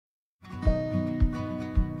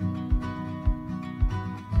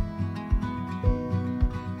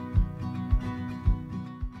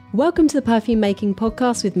Welcome to the Perfume Making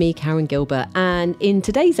Podcast with me, Karen Gilbert. And in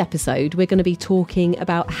today's episode, we're going to be talking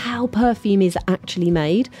about how perfume is actually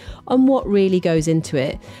made and what really goes into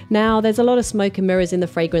it. Now, there's a lot of smoke and mirrors in the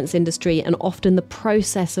fragrance industry, and often the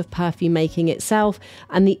process of perfume making itself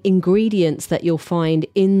and the ingredients that you'll find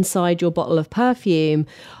inside your bottle of perfume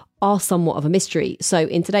are somewhat of a mystery. So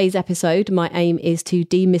in today's episode, my aim is to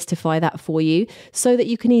demystify that for you so that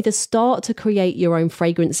you can either start to create your own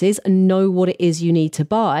fragrances and know what it is you need to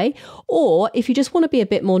buy, or if you just want to be a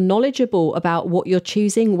bit more knowledgeable about what you're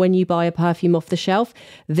choosing when you buy a perfume off the shelf,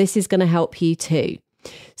 this is going to help you too.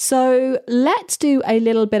 So let's do a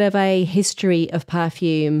little bit of a history of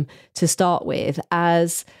perfume to start with,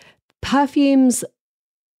 as perfumes,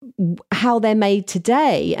 how they're made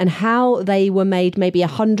today and how they were made maybe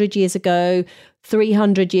 100 years ago,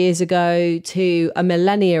 300 years ago to a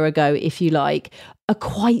millennia ago, if you like, are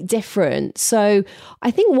quite different. So I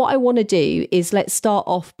think what I want to do is let's start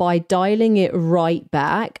off by dialing it right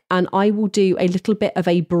back, and I will do a little bit of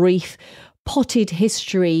a brief potted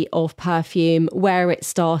history of perfume, where it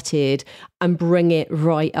started, and bring it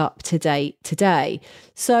right up to date today.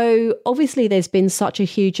 So obviously there's been such a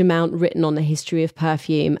huge amount written on the history of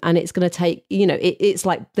perfume, and it's going to take, it's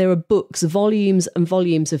like there are books, volumes and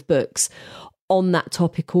volumes of books on that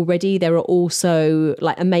topic already. There are also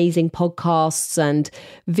like amazing podcasts and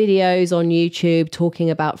videos on YouTube talking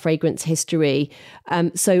about fragrance history.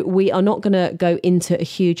 So we are not going to go into a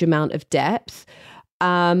huge amount of depth.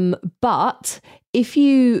 But if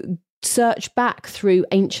you search back through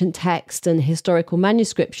ancient text and historical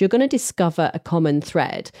manuscripts, you're going to discover a common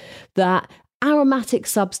thread that aromatic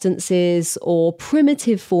substances, or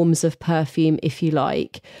primitive forms of perfume, if you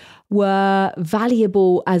like, were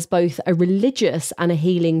valuable as both a religious and a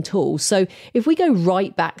healing tool. So if we go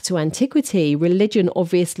right back to antiquity, religion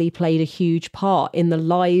obviously played a huge part in the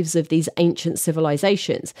lives of these ancient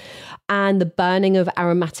civilizations. And the burning of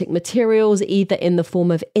aromatic materials, either in the form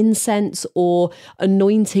of incense or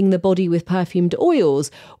anointing the body with perfumed oils,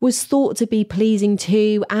 was thought to be pleasing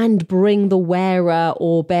to and bring the wearer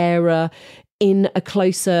or bearer in a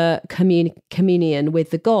closer communion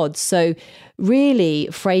with the gods. So really,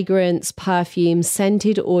 fragrance, perfume,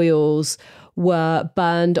 scented oils were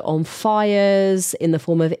burned on fires in the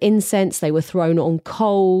form of incense. They were thrown on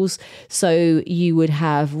coals. So you would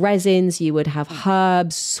have resins, you would have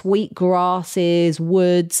herbs, sweet grasses,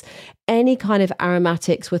 woods, any kind of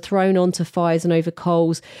aromatics were thrown onto fires and over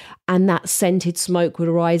coals, and that scented smoke would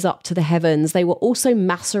rise up to the heavens. They were also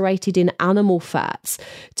macerated in animal fats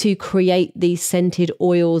to create these scented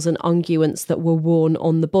oils and unguents that were worn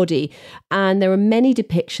on the body. And there are many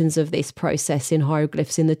depictions of this process in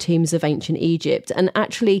hieroglyphs in the tombs of ancient Egypt. And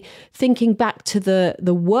actually, thinking back to the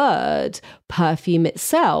word perfume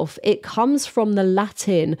itself, it comes from the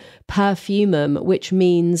Latin perfumum, which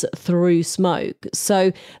means through smoke.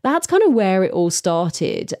 So that's kind of where it all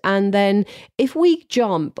started. And then if we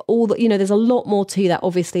jump there's a lot more to that,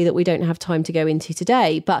 obviously, that we don't have time to go into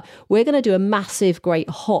today, but we're going to do a massive, great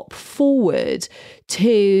hop forward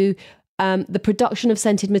to the production of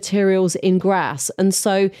scented materials in grass. And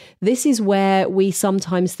so this is where we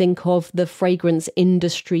sometimes think of the fragrance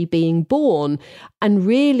industry being born. And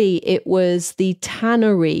really, it was the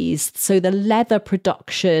tanneries, so the leather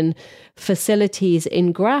production facilities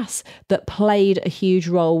in grass, that played a huge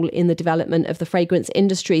role in the development of the fragrance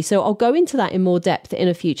industry. So I'll go into that in more depth in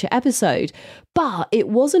a future episode. But it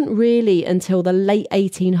wasn't really until the late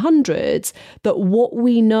 1800s that what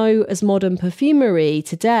we know as modern perfumery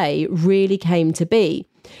today really came to be.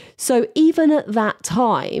 So even at that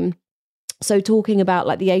time, so talking about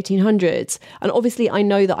like the 1800s, and obviously I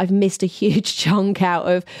know that I've missed a huge chunk out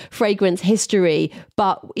of fragrance history,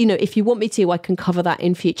 but if you want me to, I can cover that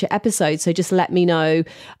in future episodes. So just let me know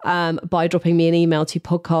by dropping me an email to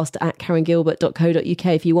podcast@karengilbert.co.uk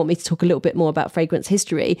if you want me to talk a little bit more about fragrance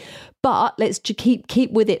history. But let's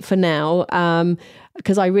keep with it for now,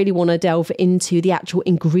 because I really want to delve into the actual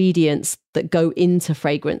ingredients that go into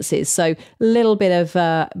fragrances. So a little bit of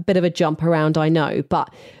a jump around, I know,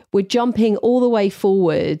 but we're jumping all the way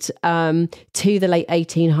forward to the late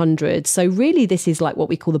 1800s. So really, this is like what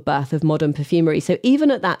we call the birth of modern perfumery. So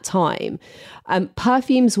even at that time,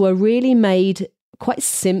 perfumes were really made quite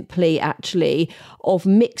simply, actually, of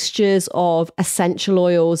mixtures of essential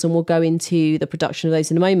oils, and we'll go into the production of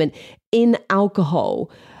those in a moment, in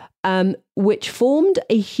alcohol. which formed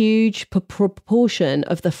a huge proportion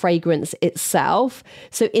of the fragrance itself.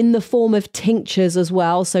 So in the form of tinctures as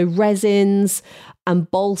well, so resins and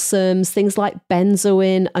balsams, things like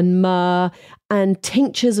benzoin and myrrh, and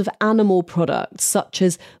tinctures of animal products such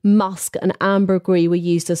as musk and ambergris were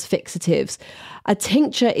used as fixatives. A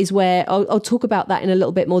tincture is where, I'll talk about that in a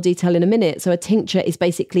little bit more detail in a minute. So a tincture is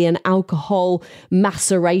basically an alcohol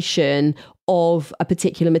maceration of a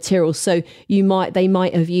particular material. So they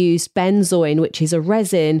might have used benzoin, which is a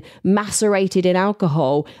resin macerated in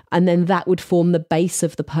alcohol, and then that would form the base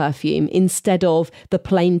of the perfume instead of the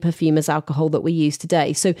plain perfumer's alcohol that we use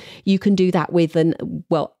today. So you can do that with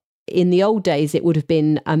in the old days, it would have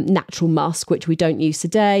been natural musk, which we don't use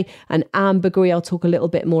today, and ambergris. I'll talk a little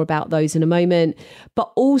bit more about those in a moment.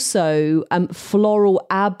 But also floral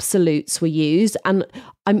absolutes were used. And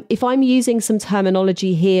if I'm using some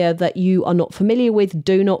terminology here that you are not familiar with,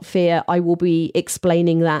 do not fear. I will be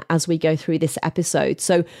explaining that as we go through this episode.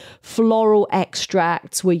 So floral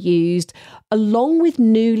extracts were used along with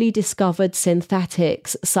newly discovered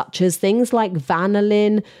synthetics, such as things like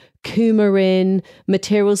vanillin, coumarin,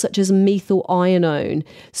 materials such as methyl-ionone.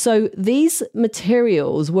 So these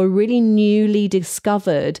materials were really newly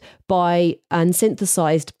discovered by and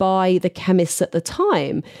synthesized by the chemists at the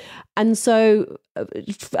time. And so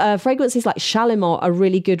fragrances like Shalimar are a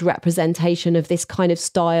really good representation of this kind of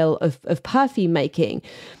style of perfume making.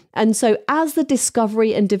 And so as the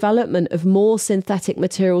discovery and development of more synthetic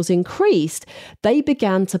materials increased, they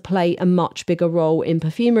began to play a much bigger role in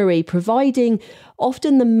perfumery, providing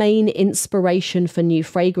often the main inspiration for new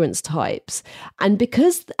fragrance types. And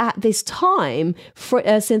because at this time,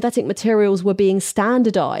 synthetic materials were being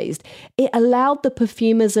standardized, it allowed the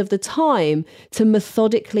perfumers of the time to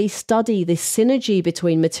methodically study this synergy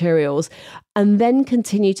between materials and then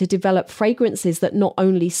continue to develop fragrances that not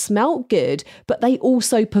only smelt good, but they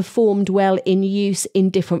also performed well in use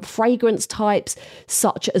in different fragrance types,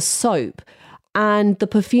 such as soap. And the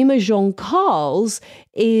perfumer Jean Carles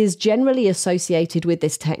is generally associated with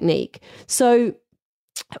this technique. So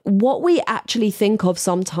what we actually think of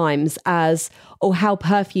sometimes as, how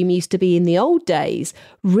perfume used to be in the old days,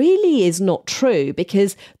 really is not true,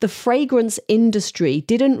 because the fragrance industry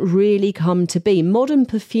didn't really come to be. Modern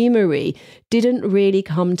perfumery didn't really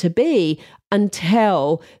come to be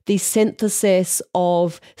until the synthesis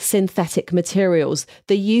of synthetic materials.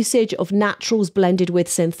 The usage of naturals blended with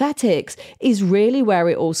synthetics is really where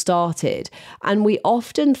it all started. And we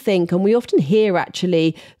often think, and we often hear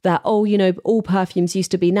actually, that, all perfumes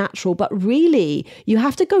used to be natural, but really you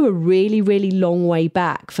have to go a really, really long way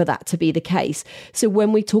back for that to be the case. So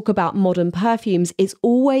when we talk about modern perfumes, it's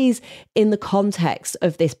always in the context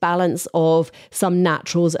of this balance of some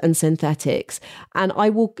naturals and synthetics. And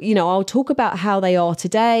I'll talk about how they are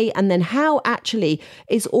today, and then how actually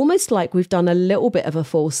it's almost like we've done a little bit of a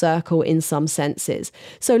full circle in some senses.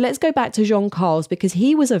 So let's go back to Jean Carles, because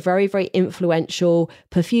he was a very, very influential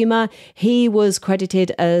perfumer. He was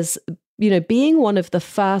credited as, being one of the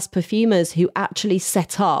first perfumers who actually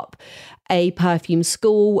set up a perfume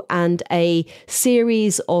school and a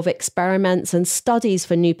series of experiments and studies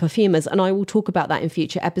for new perfumers. And I will talk about that in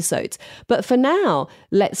future episodes. But for now,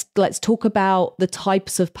 let's talk about the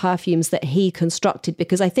types of perfumes that he constructed,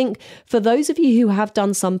 because I think for those of you who have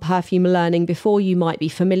done some perfume learning before, you might be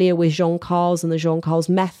familiar with Jean Carles and the Jean Carles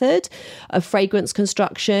method of fragrance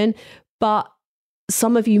construction, but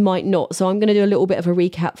some of you might not. So I'm going to do a little bit of a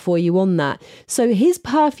recap for you on that. So his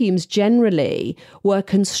perfumes generally were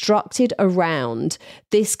constructed around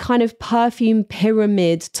this kind of perfume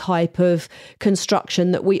pyramid type of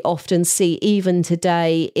construction that we often see even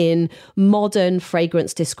today in modern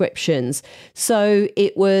fragrance descriptions. So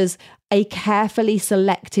it was a carefully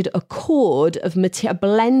selected accord of a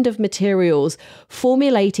blend of materials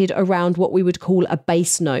formulated around what we would call a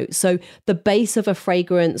base note. So the base of a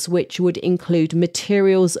fragrance, which would include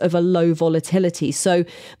materials of a low volatility. So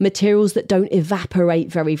materials that don't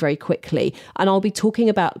evaporate very, very quickly. And I'll be talking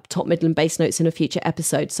about top, middle, and base notes in a future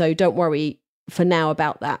episode. So don't worry for now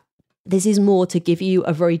about that. This is more to give you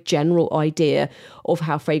a very general idea of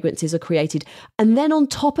how fragrances are created. And then on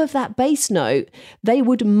top of that base note, he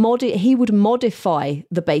would modify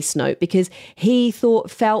the base note, because he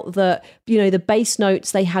felt that, the base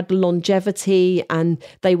notes, they had longevity and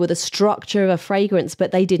they were the structure of a fragrance,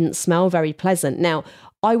 but they didn't smell very pleasant. Now,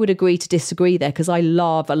 I would agree to disagree there, because I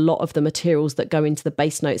love a lot of the materials that go into the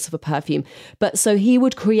base notes of a perfume. But so he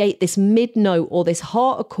would create this mid note or this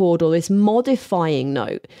heart accord or this modifying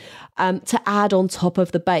note to add on top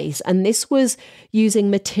of the base. And this was using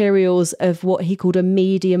materials of what he called a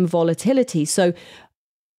medium volatility. So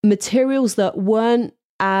materials that weren't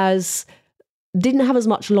as didn't have as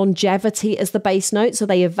much longevity as the base note, so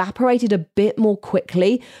they evaporated a bit more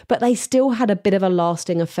quickly, but they still had a bit of a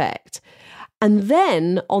lasting effect. And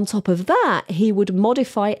then on top of that, he would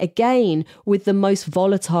modify again with the most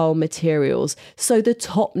volatile materials. So the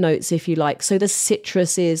top notes, if you like, so the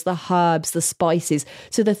citruses, the herbs, the spices,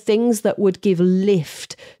 so the things that would give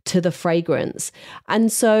lift to the fragrance.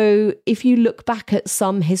 And so if you look back at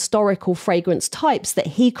some historical fragrance types that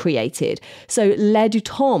he created, so Le du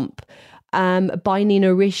Temple by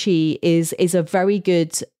Nina Ricci is a very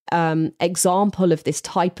good example of this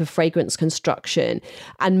type of fragrance construction,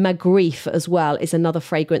 and Magritte as well is another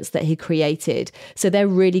fragrance that he created. So they're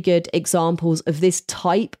really good examples of this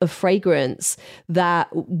type of fragrance that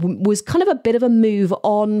was kind of a bit of a move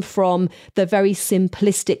on from the very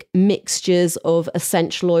simplistic mixtures of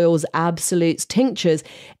essential oils, absolutes, tinctures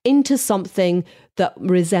into something that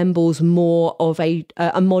resembles more of a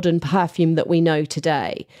modern perfume that we know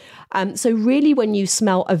today. So really, when you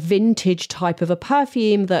smell a vintage type of a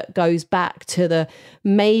perfume that goes back to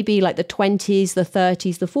maybe like the 20s, the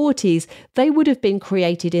 30s, the 40s, they would have been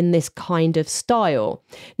created in this kind of style.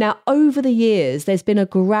 Now, over the years, there's been a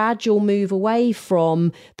gradual move away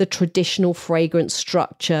from the traditional fragrance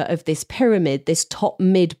structure of this pyramid, this top,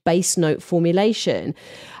 mid, base note formulation.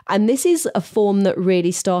 And this is a form that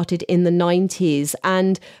really started in the 90s.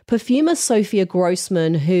 And perfumer Sophia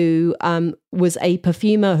Grossman, who was a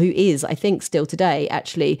perfumer who is, I think still today,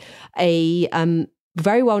 actually, a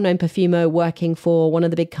very well-known perfumer working for one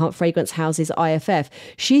of the big fragrance houses, IFF.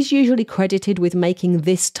 She's usually credited with making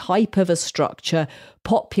this type of a structure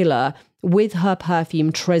popular with her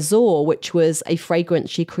perfume Trésor, which was a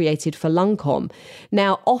fragrance she created for Lancôme.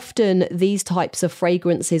 Now, often these types of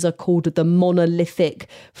fragrances are called the monolithic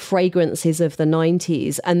fragrances of the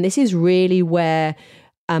 90s. And this is really where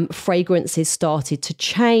fragrances started to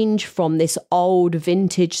change from this old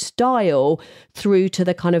vintage style through to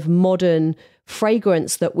the kind of modern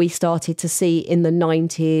fragrance that we started to see in the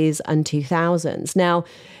 90s and 2000s. Now,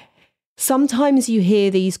 sometimes you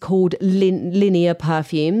hear these called linear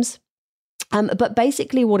perfumes. But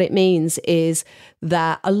basically what it means is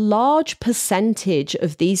that a large percentage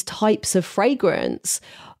of these types of fragrance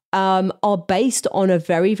are based on a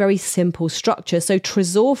very, very simple structure. So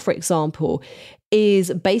Trésor, for example,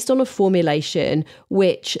 is based on a formulation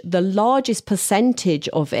which the largest percentage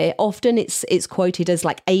of it, often it's quoted as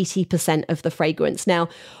like 80% of the fragrance. Now,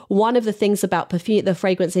 one of the things about perfume, the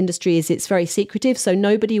fragrance industry, is it's very secretive. So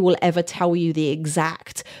nobody will ever tell you the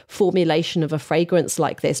exact formulation of a fragrance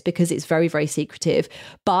like this because it's very, very secretive.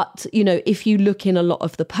 But, you know, if you look in a lot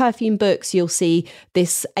of the perfume books, you'll see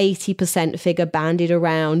this 80% figure bandied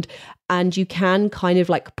around. And you can kind of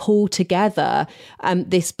like pull together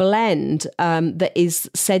this blend that is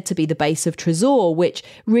said to be the base of Trésor, which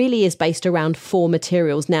really is based around 4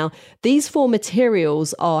 materials. Now, these 4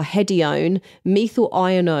 materials are hedione,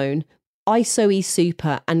 methyl-ionone,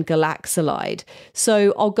 isoe-super, and galaxolide.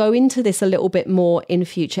 So I'll go into this a little bit more in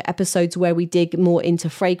future episodes where we dig more into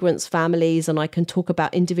fragrance families and I can talk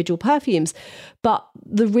about individual perfumes. But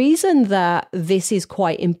the reason that this is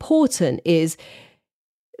quite important is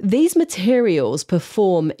these materials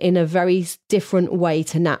perform in a very different way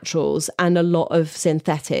to naturals and a lot of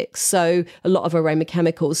synthetics, so a lot of aroma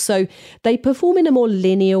chemicals. So they perform in a more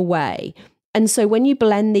linear way. And so when you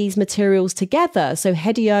blend these materials together, so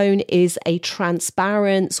hedione is a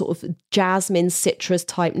transparent sort of jasmine citrus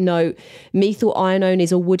type note. Methyl-ionone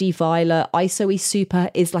is a woody violet. Isoe-super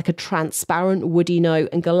is like a transparent woody note.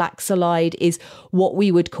 And galaxolide is what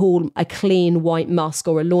we would call a clean white musk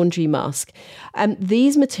or a laundry musk.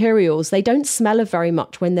 These materials, they don't smell very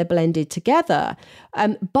much when they're blended together.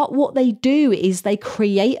 But what they do is they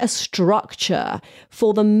create a structure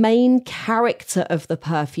for the main character of the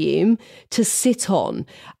perfume to sit on.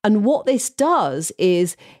 And what this does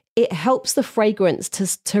is it helps the fragrance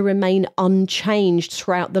to remain unchanged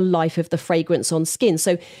throughout the life of the fragrance on skin.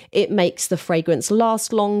 So it makes the fragrance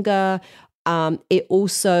last longer. It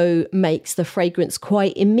also makes the fragrance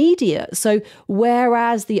quite immediate. So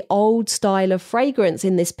whereas the old style of fragrance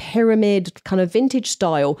in this pyramid kind of vintage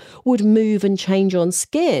style would move and change on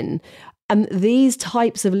skin, these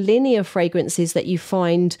types of linear fragrances that you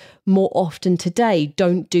find more often today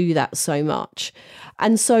don't do that so much.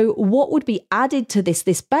 And so what would be added to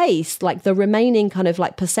this base, like the remaining kind of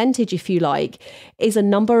like percentage, if you like, is a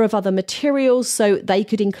number of other materials. So they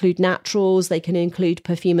could include naturals, they can include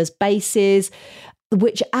perfumers' bases,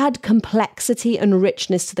 which add complexity and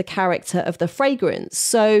richness to the character of the fragrance.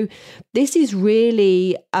 So this is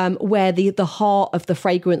really where the heart of the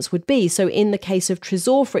fragrance would be. So in the case of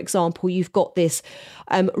Trésor, for example, you've got this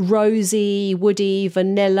rosy, woody,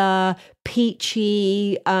 vanilla,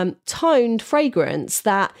 peachy, toned fragrance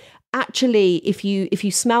that actually, if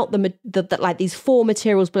you smelt the like these four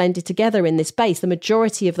materials blended together in this base, the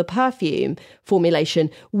majority of the perfume formulation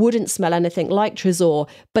wouldn't smell anything like Trésor.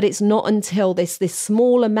 But it's not until this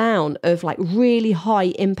small amount of like really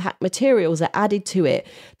high impact materials are added to it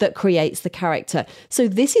that creates the character. So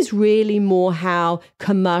this is really more how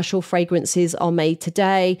commercial fragrances are made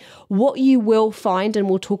today. What you will find, and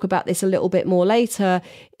we'll talk about this a little bit more later,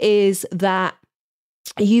 is that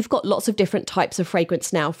you've got lots of different types of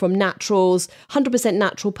fragrance now, from naturals, 100%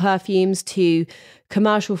 natural perfumes, to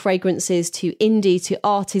commercial fragrances, to indie, to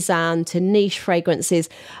artisan, to niche fragrances.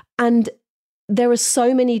 And there are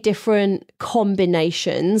so many different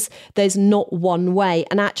combinations. There's not one way.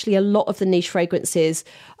 And actually, a lot of the niche fragrances,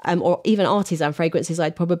 or even artisan fragrances,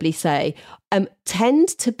 I'd probably say, tend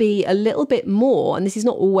to be a little bit more, and this is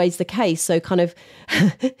not always the case, so kind of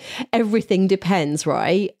everything depends,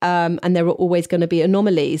 right? And there are always going to be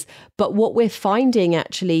anomalies. But what we're finding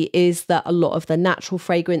actually is that a lot of the natural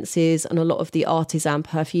fragrances and a lot of the artisan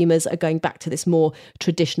perfumers are going back to this more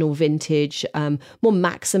traditional vintage, more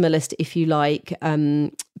maximalist, if you like,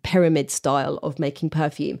 pyramid style of making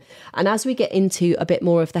perfume. And as we get into a bit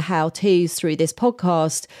more of the how-tos through this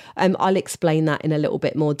podcast, I'll explain that in a little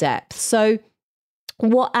bit more depth. So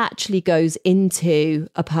what actually goes into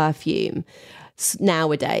a perfume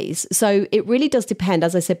nowadays? So it really does depend,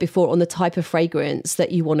 as I said before, on the type of fragrance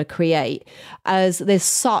that you want to create, as there's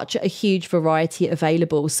such a huge variety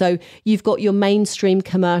available. So you've got your mainstream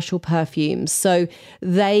commercial perfumes. So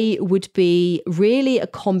they would be really a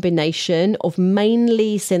combination of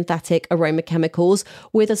mainly synthetic aroma chemicals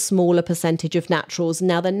with a smaller percentage of naturals.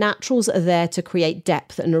 Now, the naturals are there to create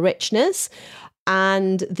depth and richness,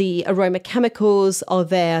 and the aroma chemicals are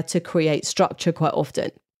there to create structure quite often.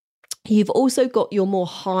 You've also got your more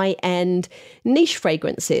high-end niche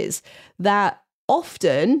fragrances that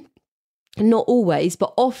often, not always,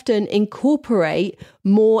 but often incorporate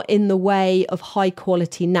more in the way of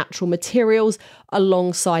high-quality natural materials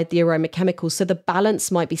alongside the aroma chemicals. So the balance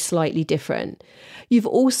might be slightly different. You've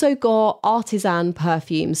also got artisan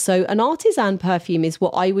perfumes. So an artisan perfume is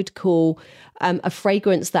what I would call a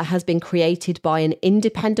fragrance that has been created by an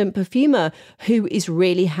independent perfumer who is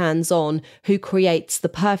really hands-on, who creates the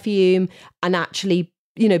perfume and actually,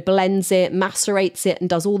 blends it, macerates it, and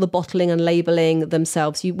does all the bottling and labeling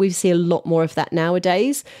themselves. We see a lot more of that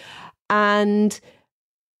nowadays. And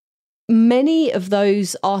many of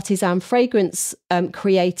those artisan fragrance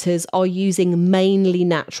creators are using mainly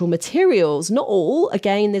natural materials. Not all.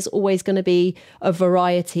 Again, there's always going to be a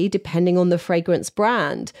variety depending on the fragrance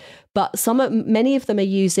brand. But many of them are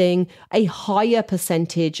using a higher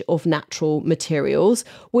percentage of natural materials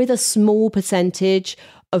with a small percentage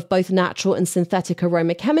of both natural and synthetic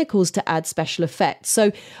aroma chemicals to add special effects.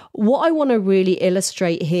 So what I want to really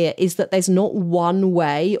illustrate here is that there's not one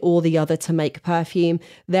way or the other to make perfume.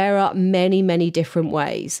 There are many, many different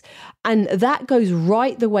ways. And that goes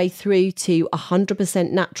right the way through to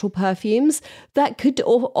 100% natural perfumes that could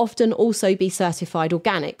often also be certified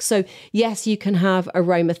organic. So yes, you can have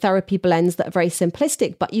aromatherapy blends that are very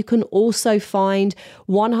simplistic, but you can also find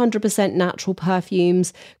 100% natural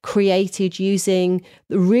perfumes created using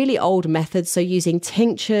really old methods. So using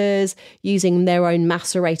tinctures, using their own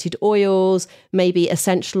macerated oils, maybe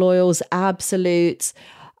essential oils, absolutes,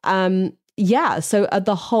 so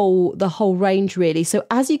the whole range really. So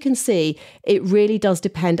as you can see, it really does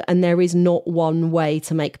depend, and there is not one way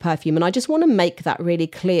to make perfume. And I just want to make that really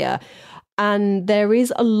clear. And there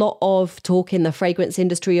is a lot of talk in the fragrance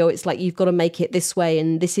industry, or it's like you've got to make it this way,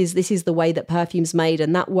 and this is the way that perfume's made,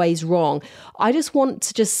 and that way's wrong. I just want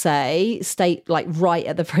to state like right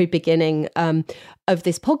at the very beginning of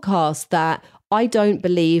this podcast that I don't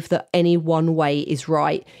believe that any one way is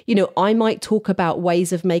right. I might talk about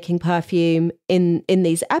ways of making perfume in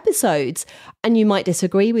these episodes, and you might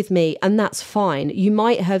disagree with me, and that's fine. You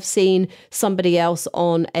might have seen somebody else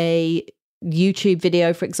on a YouTube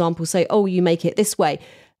video, for example, say, oh, you make it this way.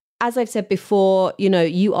 As I've said before,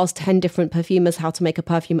 you ask 10 different perfumers how to make a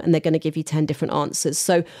perfume and they're going to give you 10 different answers.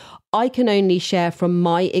 So I can only share from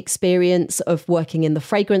my experience of working in the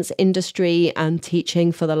fragrance industry and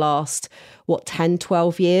teaching for the last, 10,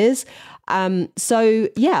 12 years. Hopefully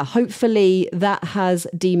that has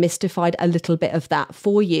demystified a little bit of that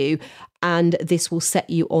for you. And this will set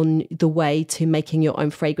you on the way to making your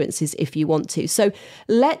own fragrances if you want to. So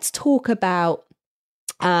let's talk about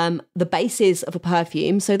the bases of a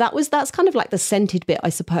perfume. So that's kind of like the scented bit, I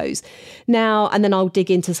suppose. Now, and then I'll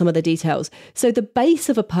dig into some of the details. So the base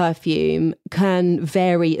of a perfume can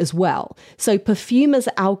vary as well. So perfume as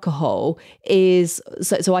alcohol is,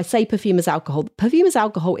 so I say perfume as alcohol. Perfume as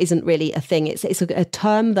alcohol isn't really a thing. It's a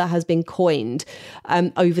term that has been coined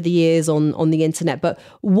over the years on the internet. But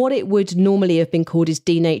what it would normally have been called is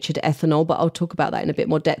denatured ethanol. But I'll talk about that in a bit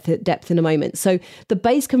more depth in a moment. So the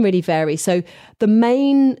base can really vary. So the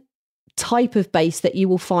main type of base that you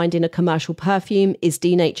will find in a commercial perfume is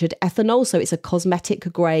denatured ethanol. So it's a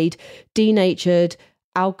cosmetic grade denatured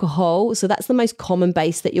alcohol. So that's the most common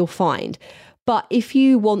base that you'll find. But if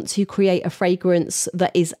you want to create a fragrance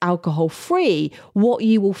that is alcohol free, what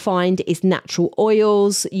you will find is natural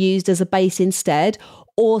oils used as a base instead,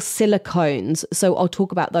 or silicones. So I'll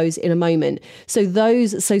talk about those in a moment. So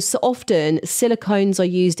often silicones are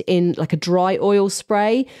used in like a dry oil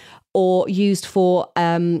spray, or used for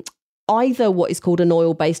either what is called an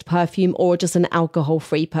oil-based perfume or just an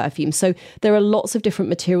alcohol-free perfume. So there are lots of different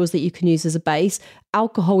materials that you can use as a base.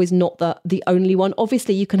 Alcohol is not the only one.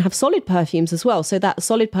 Obviously, you can have solid perfumes as well. So that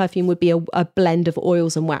solid perfume would be a blend of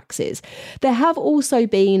oils and waxes. There have also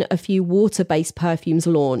been a few water-based perfumes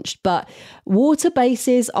launched, but water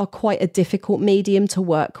bases are quite a difficult medium to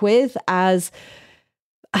work with, as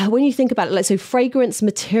when you think about it, so fragrance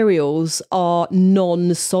materials are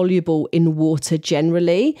non-soluble in water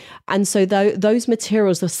generally. And so those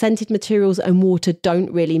materials, the scented materials and water, don't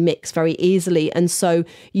really mix very easily. And so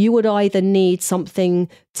you would either need something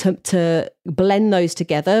to blend those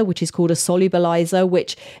together, which is called a solubilizer,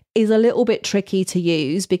 which is a little bit tricky to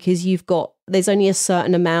use because there's only a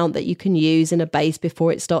certain amount that you can use in a base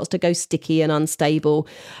before it starts to go sticky and unstable.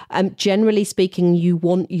 Generally speaking, you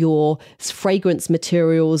want your fragrance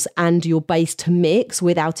materials and your base to mix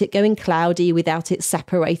without it going cloudy, without it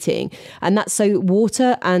separating. And that's so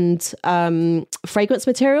water and fragrance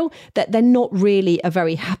material, that they're not really a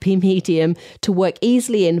very happy medium to work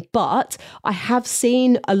easily in. But I have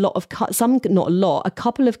seen a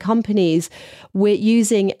couple of companies we're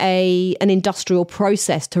using an industrial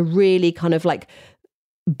process to really kind of like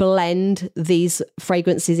blend these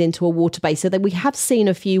fragrances into a water base. So that we have seen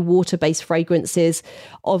a few water-based fragrances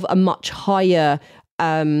of a much higher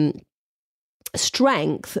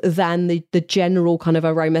strength than the general kind of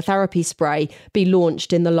aromatherapy spray be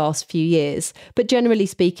launched in the last few years. But generally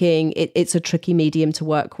speaking, it's a tricky medium to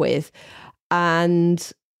work with.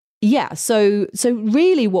 And yeah, so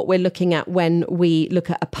really what we're looking at when we look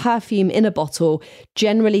at a perfume in a bottle,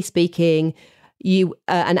 generally speaking,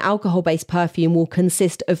 an alcohol-based perfume will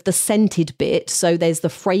consist of the scented bit. So there's the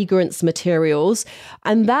fragrance materials,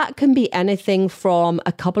 and that can be anything from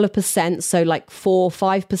a couple of percent, so like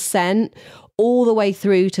 4-5%, all the way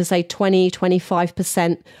through to say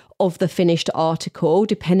 20-25% of the finished article,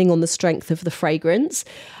 depending on the strength of the fragrance.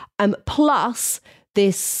 Plus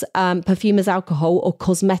this perfume as alcohol or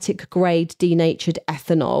cosmetic grade denatured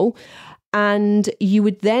ethanol. And you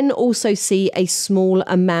would then also see a small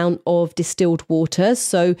amount of distilled water.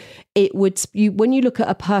 So when you look at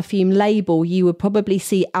a perfume label, you would probably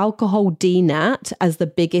see alcohol denat as the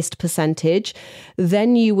biggest percentage.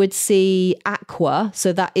 Then you would see aqua,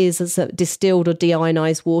 so that is as a distilled or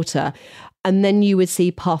deionized water. And then you would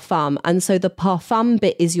see parfum. And so the parfum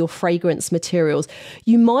bit is your fragrance materials.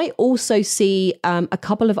 You might also see a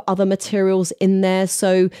couple of other materials in there.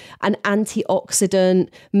 So an antioxidant,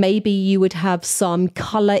 maybe you would have some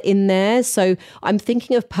color in there. So I'm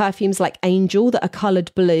thinking of perfumes like Angel that are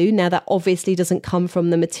colored blue. Now that obviously doesn't come from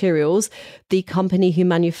the materials. The company who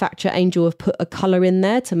manufacture Angel have put a color in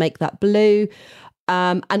there to make that blue.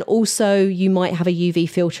 And also you might have a UV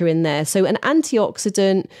filter in there. So an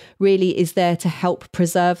antioxidant really is there to help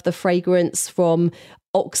preserve the fragrance from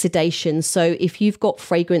oxidation. So if you've got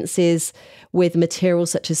fragrances with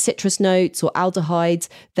materials such as citrus notes or aldehydes,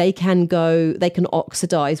 they can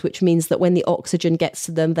oxidize, which means that when the oxygen gets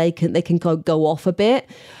to them, they can go off a bit.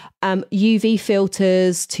 UV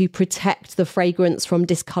filters to protect the fragrance from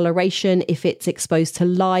discoloration if it's exposed to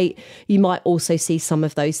light. You might also see some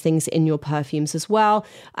of those things in your perfumes as well.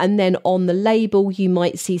 And then on the label, you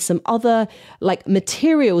might see some other like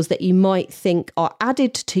materials that you might think are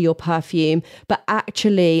added to your perfume, but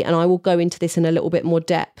actually, and I will go into this in a little bit more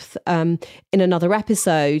depth in another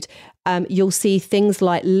episode, you'll see things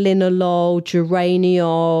like linalool,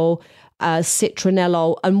 geraniol,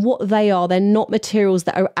 citronellol, and what they're not materials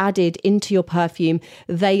that are added into your perfume.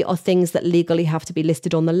 They are things that legally have to be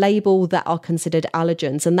listed on the label that are considered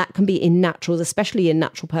allergens, and that can be in naturals, especially in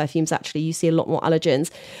natural perfumes. Actually, you see a lot more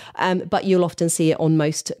allergens, but you'll often see it on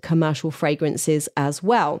most commercial fragrances as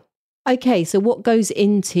well. Okay, so what goes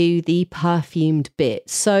into the perfumed bit?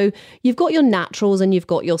 So you've got your naturals and you've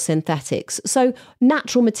got your synthetics. So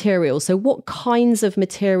natural materials. So what kinds of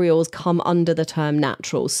materials come under the term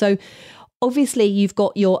natural? So obviously you've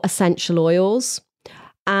got your essential oils.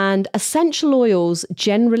 And essential oils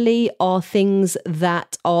generally are things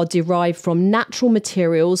that are derived from natural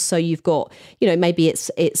materials. So you've got, maybe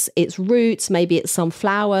it's roots, maybe it's some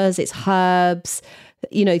flowers, it's herbs,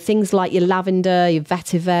 things like your lavender, your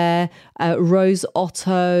vetiver, rose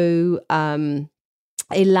otto,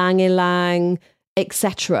 ylang ylang,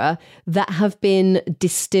 etc., that have been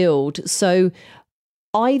distilled. So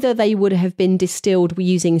either they would have been distilled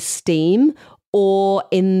using steam, or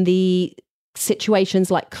in the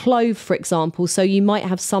situations like clove, for example. So you might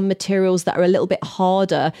have some materials that are a little bit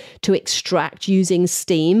harder to extract using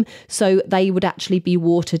steam. So they would actually be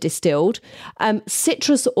water distilled.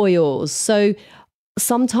 Citrus oils. So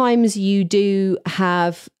sometimes you do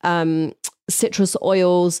have citrus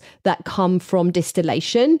oils that come from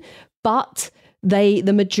distillation, but the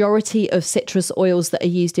majority of citrus oils that are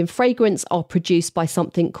used in fragrance are produced by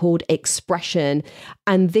something called expression.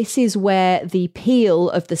 And this is where the peel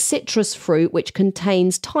of the citrus fruit, which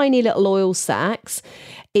contains tiny little oil sacs,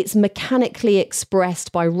 it's mechanically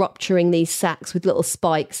expressed by rupturing these sacs with little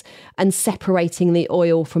spikes and separating the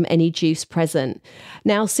oil from any juice present.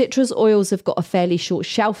 Now, citrus oils have got a fairly short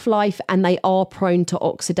shelf life and they are prone to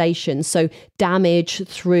oxidation, so damage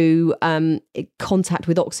through contact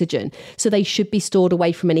with oxygen. So they should be stored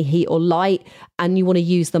away from any heat or light, and you want to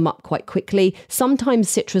use them up quite quickly. Sometimes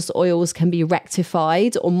citrus oils can be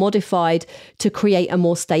rectified or modified to create a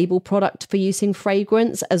more stable product for use in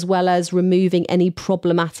fragrance, as well as removing any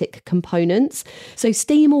problematic components. So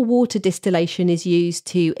steam or water distillation is used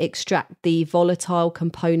to extract the volatile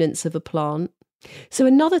components of a plant. So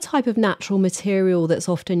another type of natural material that's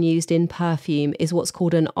often used in perfume is what's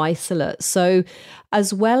called an isolate. So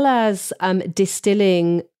as well as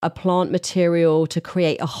distilling a plant material to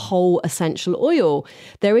create a whole essential oil,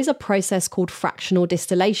 there is a process called fractional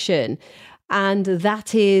distillation. And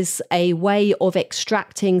that is a way of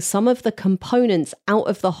extracting some of the components out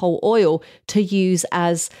of the whole oil to use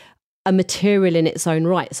as a material in its own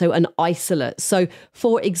right, so an isolate. So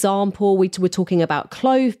for example, we were talking about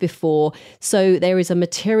clove before. So there is a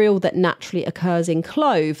material that naturally occurs in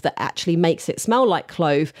clove that actually makes it smell like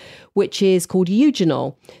clove, which is called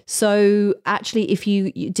eugenol. So actually, if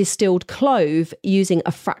you distilled clove using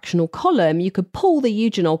a fractional column, you could pull the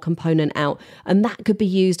eugenol component out and that could be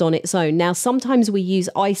used on its own. Now, sometimes we use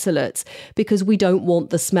isolates because we don't want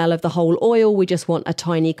the smell of the whole oil. We just want a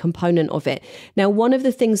tiny component of it. Now, one of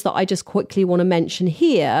the things that I just quickly want to mention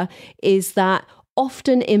here is that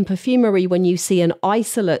often in perfumery, when you see an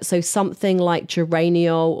isolate, so something like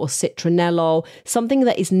geraniol or citronellol, something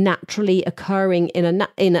that is naturally occurring in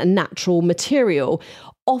a natural material,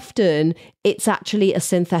 often it's actually a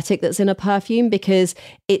synthetic that's in a perfume because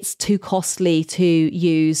it's too costly to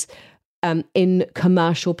use in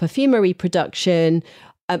commercial perfumery production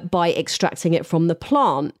by extracting it from the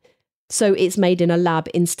plant. So it's made in a lab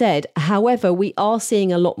instead. However, we are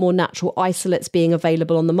seeing a lot more natural isolates being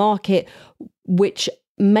available on the market, which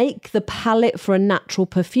make the palette for a natural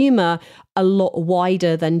perfumer a lot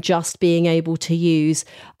wider than just being able to use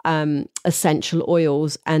essential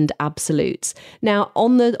oils and absolutes. Now,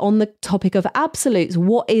 on the topic of absolutes,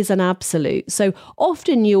 what is an absolute? So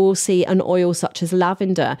often you will see an oil such as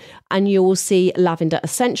lavender, and you will see lavender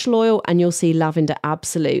essential oil, and you'll see lavender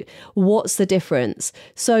absolute. What's the difference?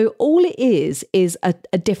 So all it is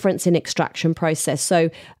a difference in extraction process.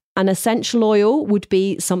 So an essential oil would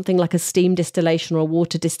be something like a steam distillation or a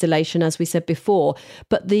water distillation, as we said before.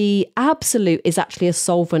 But the absolute is actually a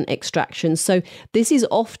solvent extraction. So this is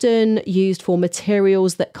often used for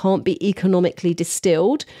materials that can't be economically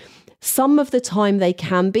distilled. Some of the time they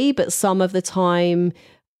can be, but some of the time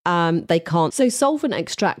they can't. So solvent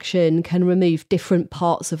extraction can remove different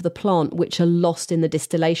parts of the plant which are lost in the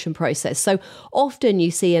distillation process. So often you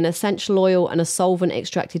see an essential oil and a solvent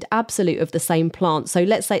extracted absolute of the same plant. So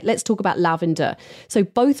let's talk about lavender. So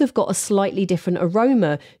both have got a slightly different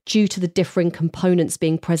aroma due to the different components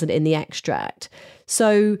being present in the extract.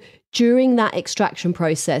 So during that extraction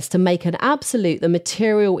process, to make an absolute, the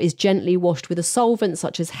material is gently washed with a solvent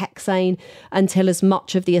such as hexane until as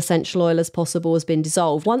much of the essential oil as possible has been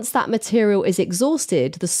dissolved. Once that material is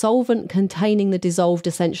exhausted, the solvent containing the dissolved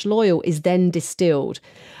essential oil is then distilled.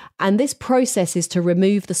 And this process is to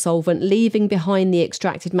remove the solvent, leaving behind the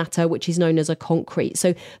extracted matter, which is known as a concrete.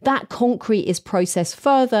 So that concrete is processed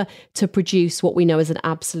further to produce what we know as an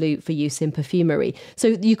absolute for use in perfumery. So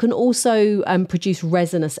you can also produce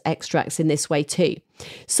resinous extracts in this way too.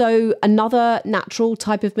 So another natural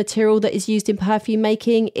type of material that is used in perfume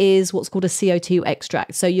making is what's called a CO2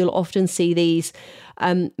 extract. So you'll often see these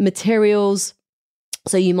materials.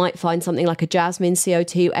 So you might find something like a jasmine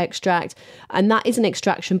CO2 extract, and that is an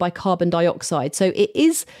extraction by carbon dioxide. So it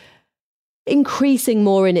is increasing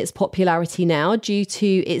more in its popularity now due to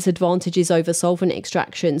its advantages over solvent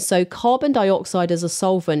extraction. So carbon dioxide as a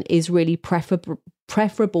solvent is really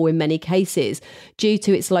preferable in many cases due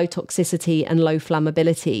to its low toxicity and low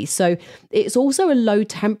flammability. So it's also a low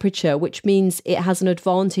temperature, which means it has an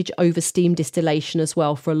advantage over steam distillation as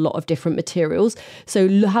well for a lot of different materials. So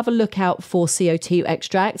have a look out for CO2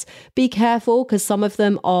 extracts. Be careful because some of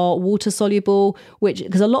them are water soluble,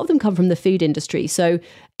 because a lot of them come from the food industry. So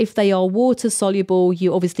if they are water soluble,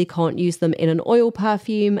 you obviously can't use them in an oil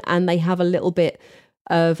perfume, and they have a little bit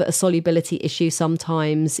of a solubility issue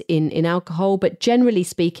sometimes in alcohol. But generally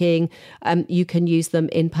speaking, you can use them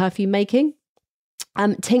in perfume making.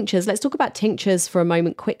 Tinctures. Let's talk about tinctures for a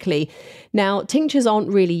moment quickly. Now, tinctures aren't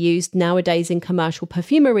really used nowadays in commercial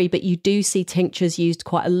perfumery, but you do see tinctures used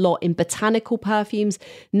quite a lot in botanical perfumes,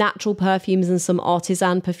 natural perfumes, and some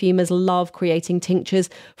artisan perfumers love creating tinctures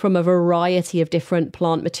from a variety of different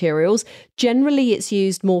plant materials. Generally, it's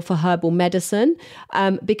used more for herbal medicine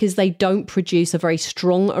because they don't produce a very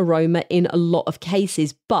strong aroma in a lot of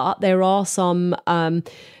cases, but there are some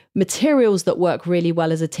materials that work really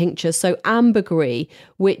well as a tincture. So ambergris,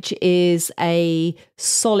 which is a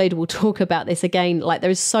solid, we'll talk about this again, like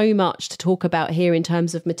there's so much to talk about here in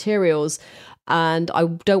terms of materials. And I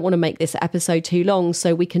don't want to make this episode too long,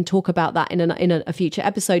 so we can talk about that in a future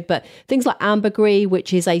episode. But things like ambergris,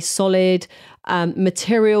 which is a solid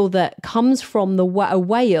material that comes from a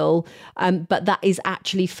whale, but that is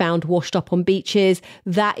actually found washed up on beaches.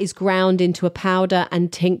 That is ground into a powder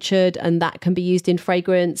and tinctured, and that can be used in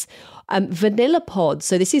fragrance. Vanilla pods.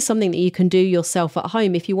 So this is something that you can do yourself at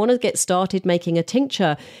home. If you want to get started making a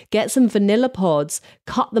tincture, get some vanilla pods,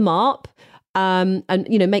 cut them up, and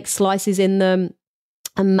make slices in them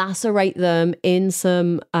and macerate them in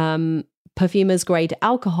some perfumer's grade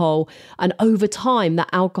alcohol, and over time that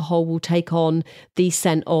alcohol will take on the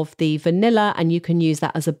scent of the vanilla and you can use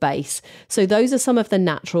that as a base. So those are some of the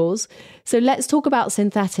naturals. So let's talk about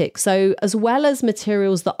synthetics. So as well as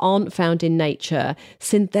materials that aren't found in nature,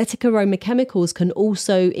 synthetic aroma chemicals can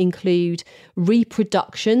also include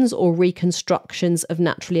reproductions or reconstructions of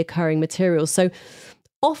naturally occurring materials. So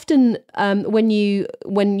often when a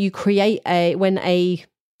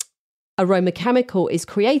aroma chemical is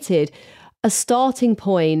created, a starting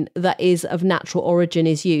point that is of natural origin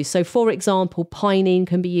is used. So for example, pinene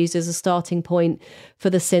can be used as a starting point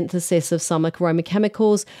for the synthesis of some aroma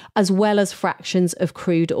chemicals, as well as fractions of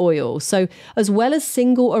crude oil. So as well as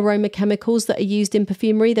single aroma chemicals that are used in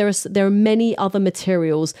perfumery, there are many other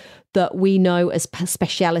materials that we know as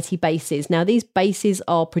specialty bases. Now, these bases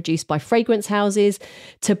are produced by fragrance houses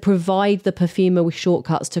to provide the perfumer with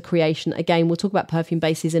shortcuts to creation. Again, we'll talk about perfume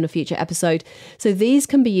bases in a future episode. So these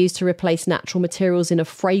can be used to replace natural materials in a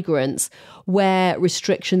fragrance where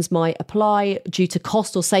restrictions might apply due to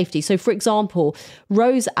cost or safety. So for example,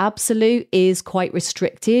 Rose Absolute is quite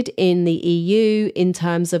restricted in the EU in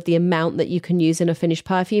terms of the amount that you can use in a finished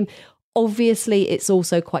perfume. Obviously, it's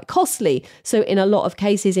also quite costly. So in a lot of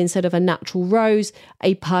cases, instead of a natural rose,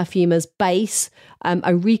 a perfumer's base,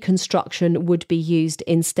 a reconstruction would be used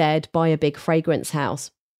instead by a big fragrance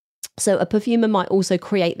house. So a perfumer might also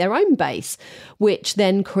create their own base, which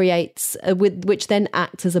then acts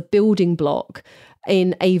as a building block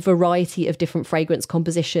in a variety of different fragrance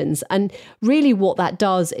compositions. And really what that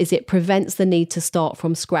does is it prevents the need to start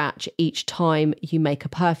from scratch each time you make a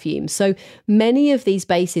perfume. So many of these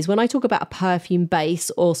bases, when I talk about a perfume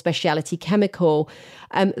base or specialty chemical,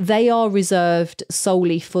 they are reserved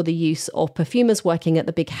solely for the use of perfumers working at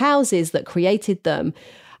the big houses that created them.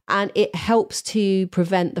 And it helps to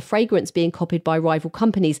prevent the fragrance being copied by rival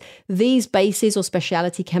companies. These bases or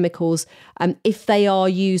specialty chemicals, if they are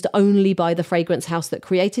used only by the fragrance house that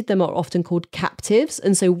created them, are often called captives.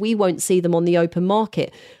 And so we won't see them on the open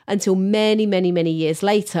market until many, many, many years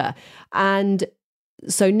later. And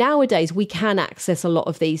so nowadays we can access a lot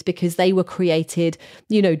of these because they were created,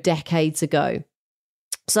 decades ago.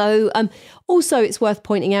 So also it's worth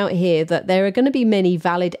pointing out here that there are going to be many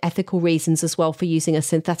valid ethical reasons as well for using a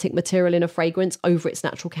synthetic material in a fragrance over its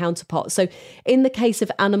natural counterpart. So in the case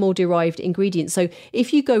of animal derived ingredients, so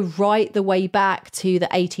if you go right the way back to the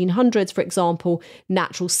 1800s, for example,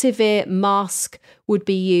 natural civet, musk would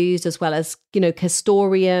be used, as well as,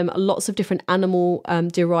 castoreum, lots of different animal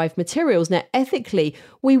derived materials. Now, ethically,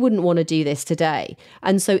 we wouldn't want to do this today.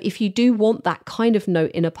 And so if you do want that kind of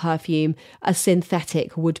note in a perfume, a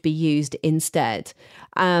synthetic would be used instead.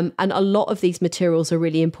 And a lot of these materials are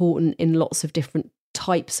really important in lots of different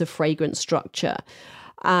types of fragrance structure.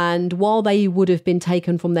 And while they would have been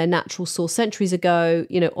taken from their natural source centuries ago,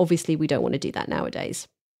 obviously we don't want to do that nowadays.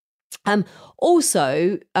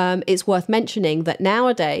 Also, it's worth mentioning that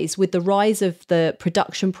nowadays, with the rise of the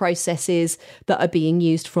production processes that are being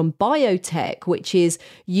used from biotech, which is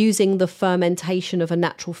using the fermentation of a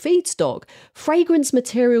natural feedstock, fragrance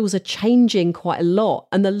materials are changing quite a lot.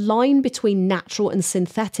 And the line between natural and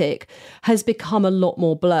synthetic has become a lot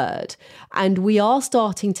more blurred. And we are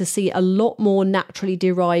starting to see a lot more naturally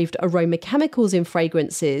derived aroma chemicals in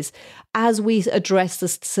fragrances as we address the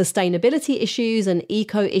sustainability issues and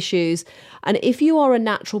eco issues. And if you are a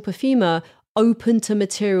natural perfumer open to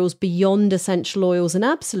materials beyond essential oils and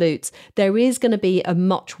absolutes, there is going to be a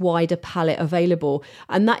much wider palette available.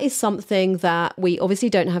 And that is something that we obviously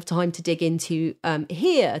don't have time to dig into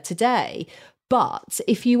here today. But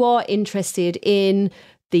if you are interested in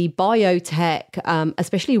the biotech,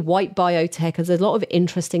 especially white biotech, there's a lot of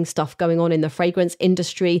interesting stuff going on in the fragrance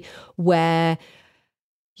industry where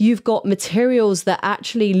you've got materials that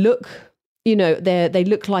actually look, they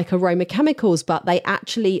look like aroma chemicals, but they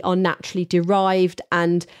actually are naturally derived,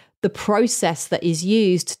 and the process that is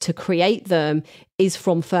used to create them is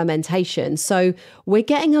from fermentation. So we're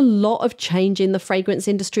getting a lot of change in the fragrance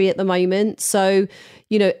industry at the moment. So,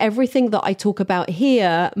 everything that I talk about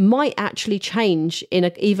here might actually change in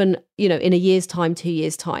a year's time, 2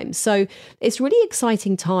 years' time. So it's really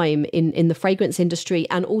exciting time in the fragrance industry,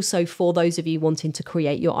 and also for those of you wanting to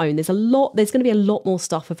create your own. There's going to be a lot more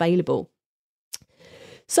stuff available.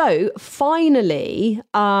 So finally,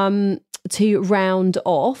 to round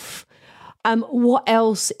off, what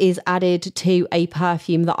else is added to a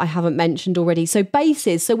perfume that I haven't mentioned already? So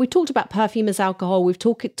bases. So we talked about perfume as alcohol. We've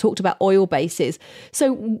talked about oil bases.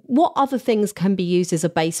 So what other things can be used as a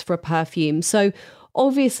base for a perfume? So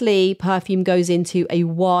obviously, perfume goes into a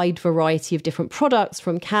wide variety of different products,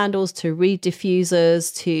 from candles to reed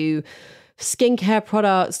diffusers to skincare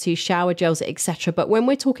products to shower gels, etc. But when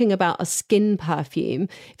we're talking about a skin perfume,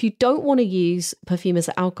 if you don't want to use perfume as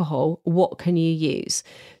alcohol, what can you use?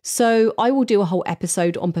 So I will do a whole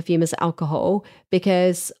episode on perfume as alcohol,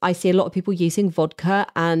 because I see a lot of people using vodka,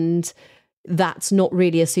 and that's not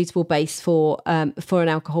really a suitable base for an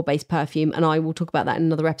alcohol-based perfume, and I will talk about that in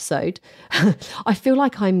another episode. I feel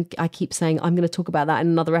like I keep saying I'm going to talk about that in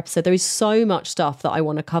another episode. There is so much stuff that I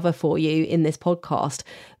want to cover for you in this podcast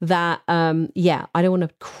that, I don't want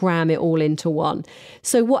to cram it all into one.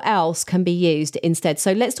 So what else can be used instead?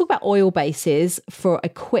 So let's talk about oil bases for a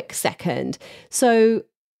quick second. So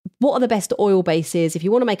what are the best oil bases? If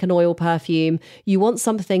you want to make an oil perfume, you want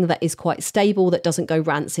something that is quite stable, that doesn't go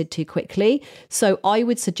rancid too quickly. So I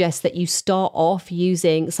would suggest that you start off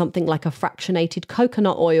using something like a fractionated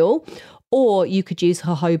coconut oil, or you could use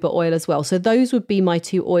jojoba oil as well. So those would be my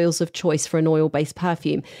two oils of choice for an oil-based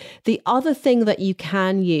perfume. The other thing that you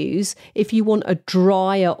can use if you want a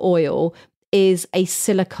drier oil is a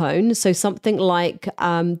silicone. So something like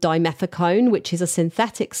dimethicone, which is a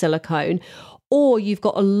synthetic silicone. Or you've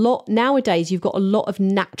got a lot of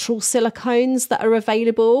natural silicones that are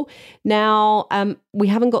available. Now, we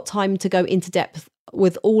haven't got time to go into depth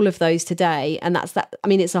with all of those today. And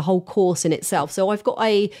it's a whole course in itself. So I've got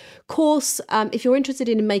a course, if you're interested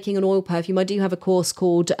in making an oil perfume, I do have a course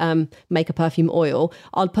called Make a Perfume Oil.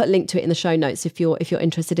 I'll put a link to it in the show notes if you're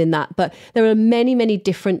interested in that. But there are many, many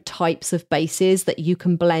different types of bases that you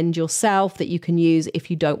can blend yourself, that you can use if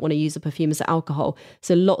you don't want to use a perfume as alcohol.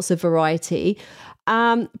 So lots of variety.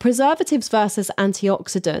 Preservatives versus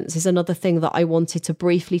antioxidants is another thing that I wanted to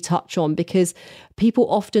briefly touch on, because people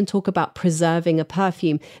often talk about preserving a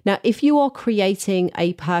perfume. Now, if you are creating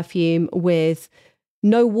a perfume with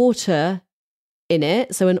no water in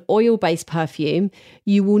it, so an oil-based perfume,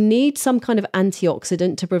 you will need some kind of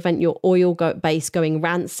antioxidant to prevent your oil base going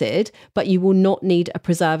rancid, but you will not need a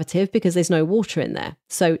preservative because there's no water in there.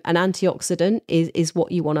 So an antioxidant is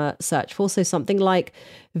what you want to search for. So something like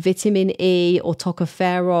vitamin E or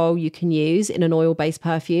tocopherol you can use in an oil-based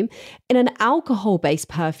perfume. In an alcohol-based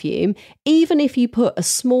perfume, even if you put a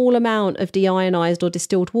small amount of deionized or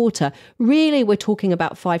distilled water, really we're talking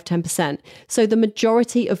about 5-10%. So the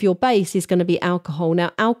majority of your base is going to be alcohol.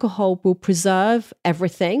 Now, alcohol will preserve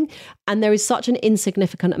everything, and there is such an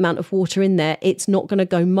insignificant amount of water in there, it's not going to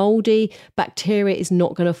go moldy, bacteria is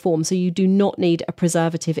not going to form, so you do not need a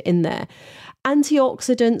preservative in there.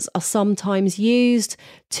 Antioxidants are sometimes used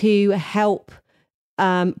to help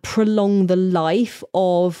prolong the life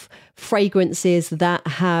of fragrances that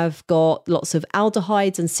have got lots of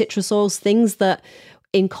aldehydes and citrus oils, things that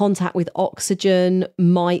in contact with oxygen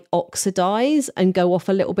might oxidize and go off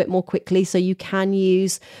a little bit more quickly. So you can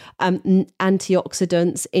use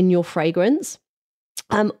antioxidants in your fragrance.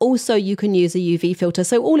 Also, you can use a UV filter.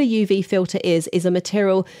 So all a UV filter is a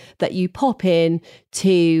material that you pop in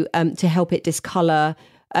to help it discolor,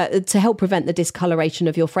 to help prevent the discoloration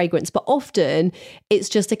of your fragrance. But often it's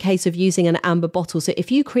just a case of using an amber bottle. So if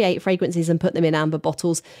you create fragrances and put them in amber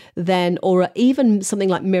bottles, then, or even something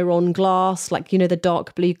like Miron glass, like, the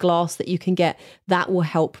dark blue glass that you can get, that will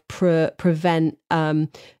help prevent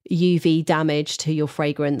UV damage to your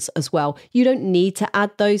fragrance as well. You don't need to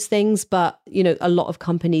add those things, but a lot of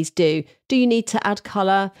companies do. Do you need to add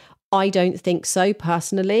color? I don't think so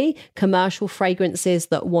personally. Commercial fragrances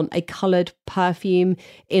that want a coloured perfume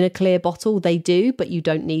in a clear bottle, they do, but you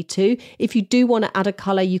don't need to. If you do want to add a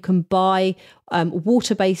colour, you can buy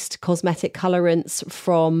water-based cosmetic colorants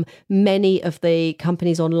from many of the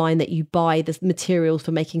companies online that you buy the materials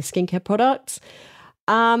for making skincare products.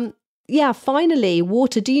 Finally,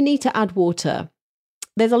 water. Do you need to add water?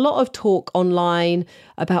 There's a lot of talk online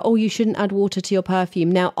about, you shouldn't add water to your perfume.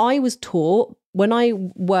 Now, I was taught when I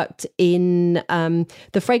worked in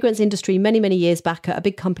the fragrance industry many, many years back at a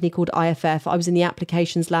big company called IFF. I was in the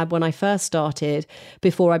applications lab when I first started,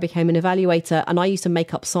 before I became an evaluator, and I used to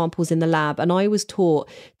make up samples in the lab, and I was taught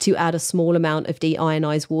to add a small amount of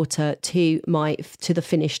deionized water to the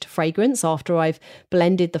finished fragrance. After I've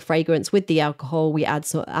blended the fragrance with the alcohol, we add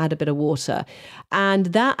a bit of water, and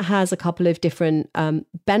that has a couple of different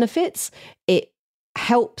benefits. It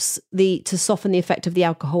helps to soften the effect of the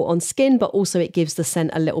alcohol on skin, but also it gives the scent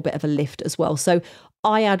a little bit of a lift as well. So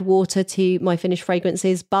I add water to my finished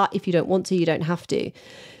fragrances, but if you don't want to, you don't have to.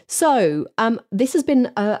 So this has been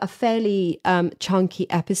a fairly chunky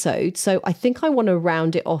episode. So I think I want to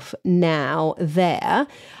round it off now there.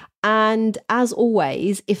 And as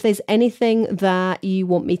always, if there's anything that you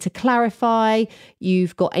want me to clarify,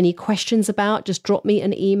 you've got any questions about, just drop me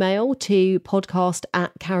an email to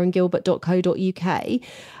podcast@karengilbert.co.uk.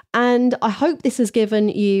 And I hope this has given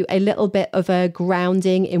you a little bit of a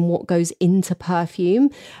grounding in what goes into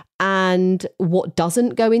perfume and what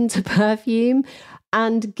doesn't go into perfume,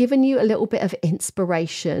 and given you a little bit of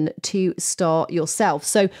inspiration to start yourself.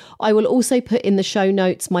 So I will also put in the show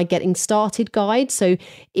notes my getting started guide. So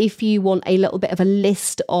if you want a little bit of a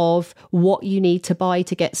list of what you need to buy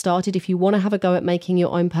to get started, if you want to have a go at making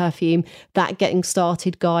your own perfume, that getting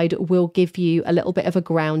started guide will give you a little bit of a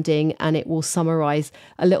grounding, and it will summarize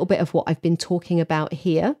a little bit of what I've been talking about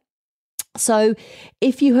here. So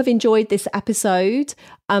if you have enjoyed this episode,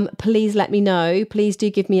 please let me know. Please do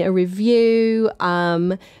give me a review,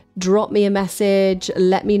 drop me a message,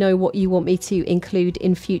 let me know what you want me to include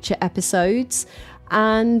in future episodes.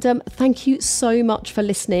 And thank you so much for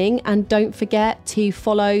listening. And don't forget to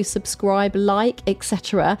follow, subscribe, like,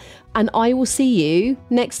 etc. And I will see you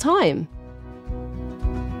next time.